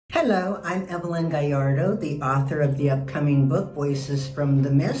Hello, I'm Evelyn Gallardo, the author of the upcoming book, Voices from the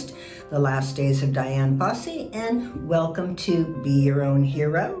Mist, The Last Days of Dian Fossey, and welcome to Be Your Own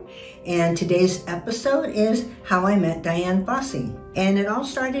Hero. And today's episode is How I Met Dian Fossey. And it all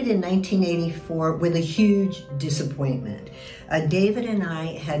started in 1984 with a huge disappointment. David and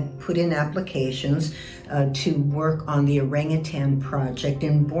I had put in applications to work on the Orangutan Project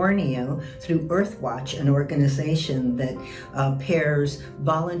in Borneo through Earthwatch, an organization that pairs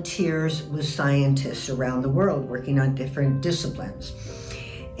volunteers with scientists around the world working on different disciplines.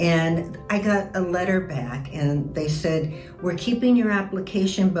 And I got a letter back and they said, we're keeping your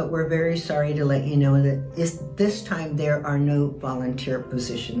application, but we're very sorry to let you know that this time there are no volunteer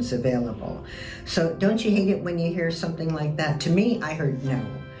positions available. So don't you hate it when you hear something like that? To me, I heard no.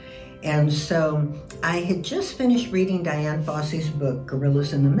 And so I had just finished reading Dian Fossey's book,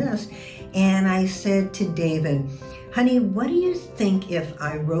 Gorillas in the Mist, and I said to David, honey, what do you think if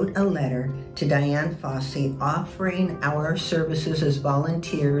I wrote a letter to Dian Fossey offering our services as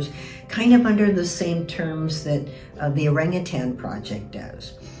volunteers, kind of under the same terms that the Orangutan Project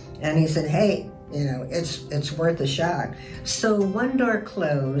does? And he said, hey, you know, it's worth a shot. So one door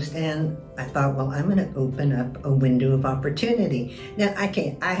closed and I thought, well, I'm gonna open up a window of opportunity. Now,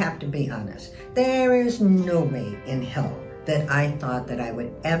 I have to be honest. There is no way in hell that I thought that I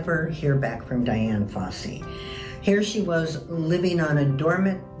would ever hear back from Dian Fossey. Here she was living on a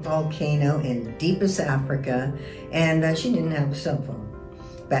dormant volcano in deepest Africa, and she didn't have a cell phone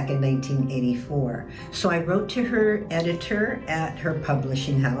back in 1984. So I wrote to her editor at her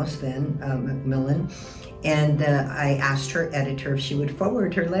publishing house then, Macmillan, and I asked her editor if she would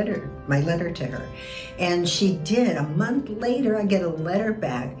forward my letter to her. And she did. A month later, I get a letter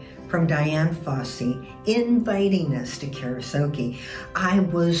back from Dian Fossey inviting us to Karisoke. I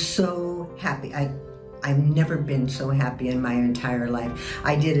was so happy. I've never been so happy in my entire life.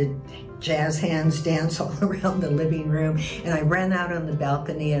 I did a jazz hands dance all around the living room, and I ran out on the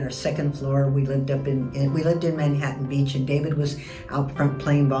balcony at our second floor. We lived in Manhattan Beach, and David was out front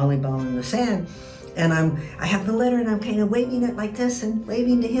playing volleyball in the sand. And I have the letter, and I'm kind of waving it like this and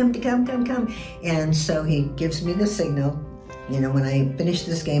waving to him to come. And so he gives me the signal, you know, when I finish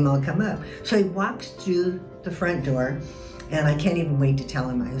this game, I'll come up. So he walks through the front door, and I can't even wait to tell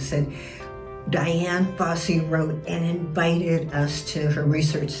him. I said, Dian Fossey wrote and invited us to her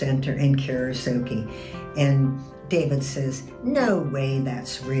research center in Karisoke. And David says, no way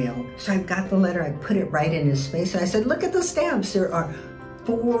that's real. So I got the letter, I put it right in his face, and I said, look at the stamps. There are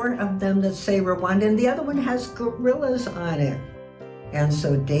 4 of them that say Rwanda, and the other one has gorillas on it. And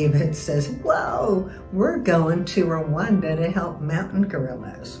so David says, whoa, we're going to Rwanda to help mountain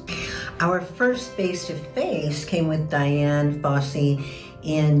gorillas. Our first face-to-face came with Dian Fossey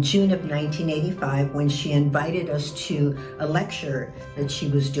in June of 1985 when she invited us to a lecture that she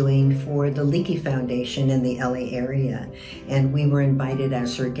was doing for the Leakey Foundation in the LA area. And we were invited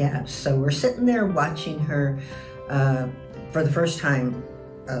as her guests. So we're sitting there watching her for the first time,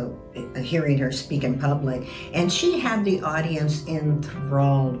 hearing her speak in public, and she had the audience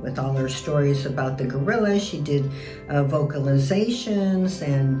enthralled with all her stories about the gorillas. She did vocalizations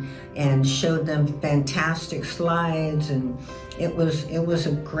and showed them fantastic slides, and it was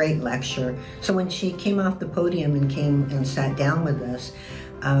a great lecture. So when she came off the podium and came and sat down with us,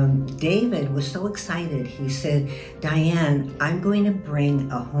 David was so excited. He said, Dian, I'm going to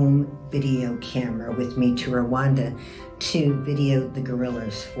bring a home video camera with me to Rwanda to video the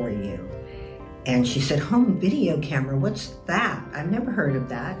gorillas for you. And she said, home video camera, what's that? I've never heard of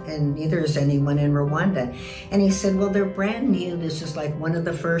that, and neither has anyone in Rwanda. And he said, well, they're brand new. This is like one of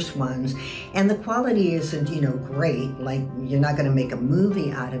the first ones. And the quality isn't, you know, great. Like, you're not gonna make a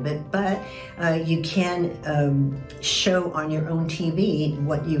movie out of it, but you can show on your own TV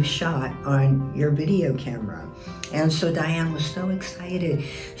what you've shot on your video camera. And so Dian was so excited.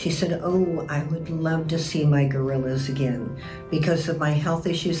 She said, oh, I would love to see my gorillas again. Because of my health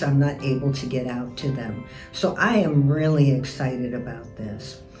issues, I'm not able to get out to them. So I am really excited about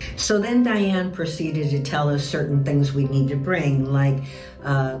this. So then Dian proceeded to tell us certain things we need to bring, like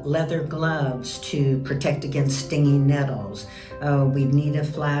leather gloves to protect against stinging nettles. We need a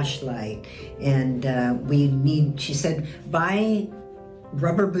flashlight. And she said, buy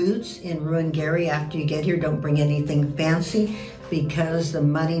rubber boots in Ruangari after you get here. Don't bring anything fancy because the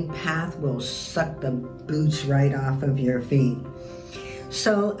muddy path will suck the boots right off of your feet.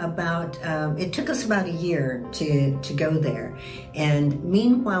 So it took us about a year to go there. And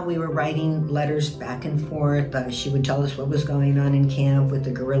meanwhile, we were writing letters back and forth. She would tell us what was going on in camp with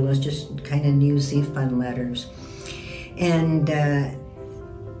the gorillas, just kind of newsy, fun letters. And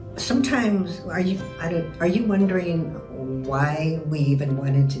sometimes, are you wondering why we even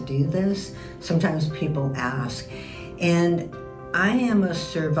wanted to do this. Sometimes people ask. And I am a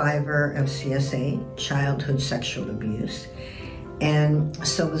survivor of CSA, childhood sexual abuse, and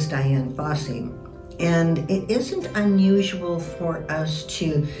so was Dian Fossey. And it isn't unusual for us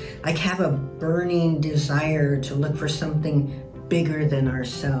to have a burning desire to look for something bigger than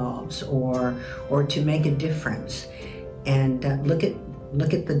ourselves, or to make a difference. And look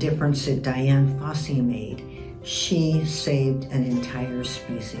at the difference that Dian Fossey made. She saved an entire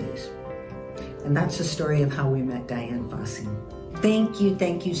species. And that's the story of how we met Dian Fossey.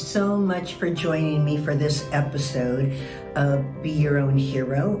 Thank you so much for joining me for this episode of Be Your Own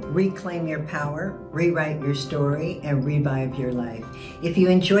Hero. Reclaim your power, rewrite your story, and revive your life. If you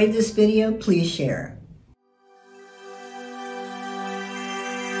enjoyed this video, please share.